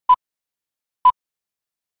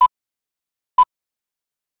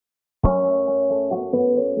Down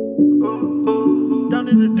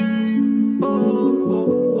in the deep.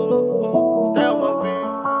 Stay on my feet.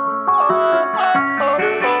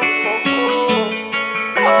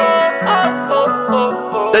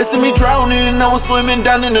 They see me drowning, I was swimming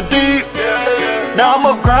down in the deep. Now I'm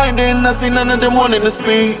up grinding, I see none of them wanting to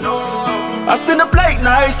speak. I spend the late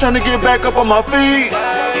nights trying to get back up on my feet.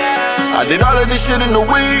 I did all of this shit in a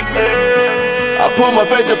week. I put my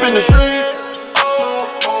faith up in the streets.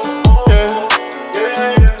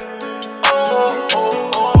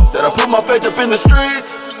 Said I put my faith up in the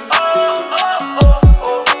streets.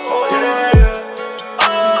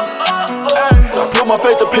 Put my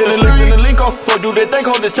faith up in the streets. In the lingo, fuck do they think,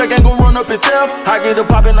 ho, this check ain't gon' run up itself. I get it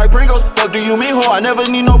poppin' like Pringles, fuck do you mean, ho, I never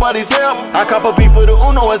need nobody's help. I cop a beat for the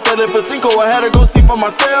Uno and sell it for Cinco, I had to go see for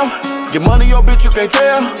myself. Get money, yo bitch, you can't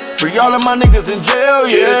tell. Free all of my niggas in jail,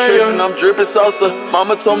 yeah. The trips and I'm drippin' salsa.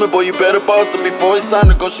 Mama told me, boy, you better boss her. Before it's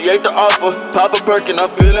time to negotiate the offer. Pop a perk and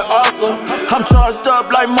I'm feeling awesome. I'm charged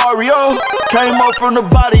up like Mario. Came up from the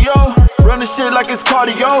body, yo. Running shit like it's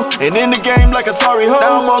cardio, and in the game like Atari ho.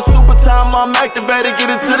 Now I'm on super time, I'm activated.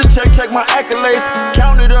 Get into the check my accolades.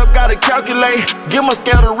 Count it up, gotta calculate. Get my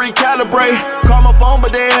scale to recalibrate. Call my phone,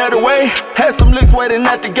 but they had away. Had some licks waiting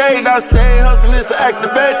at the gate. I stay hustling, it's an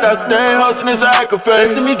activate. I stay hustling, it's an activate.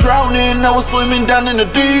 They see me drowning, I was swimming down in the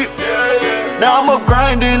deep. Now I'm up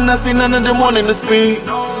grinding, I see none of them wanting to speak.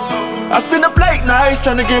 I spend the late nights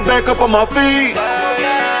trying to get back up on my feet.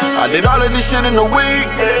 I did all of this shit in a week.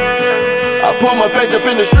 I put my faith up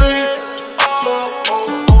in the streets.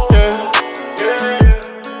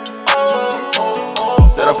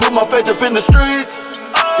 Said I put my faith up in the streets.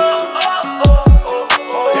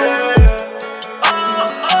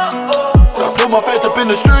 Said I put my faith up in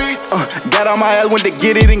the streets. Got on my ass, went to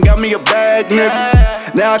get it and got me a bag,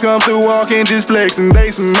 nigga. Now I come through walking, just flexing,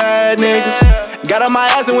 they some mad niggas. Got on my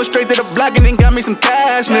ass and went straight to the block and then got me some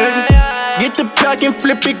cash, nigga. Get the pack and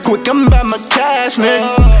flip it quick, I'm about my cash,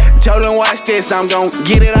 nigga. Told them watch this, I'm gon'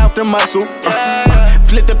 get it off the muscle.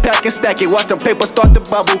 Flip the pack and stack it, watch the paper start to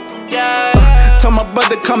bubble. Tell my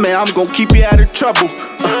brother come in, I'm gon' keep you out of trouble.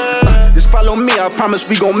 Just follow me, I promise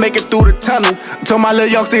we gon' make it through the tunnel. Told my little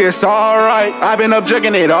youngster it's alright, I been up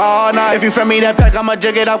drinking it all night. If you friend me that pack, I'ma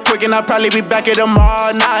jug it up quick and I'll probably be back at them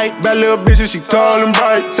all night. Bad little bitch and she tall and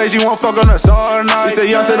bright, say she won't fuck on us all night. He said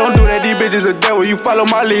young, so don't do that, these bitches are dead. When you follow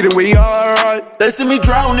my lead and we alright. They see me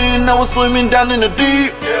drowning, I was swimming down in the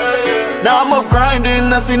deep. Now I'm up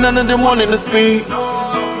grinding, I see none of them wanting to speak.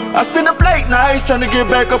 I spend the late nights trying to get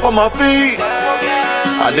back up on my feet.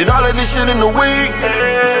 I did all of this shit in a week.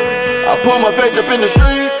 I put my faith up in the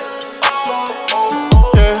streets.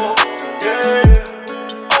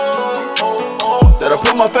 Said I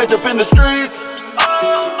put my faith up in the streets.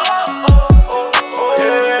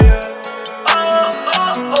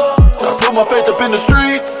 Said I put my faith up in the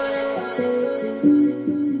streets.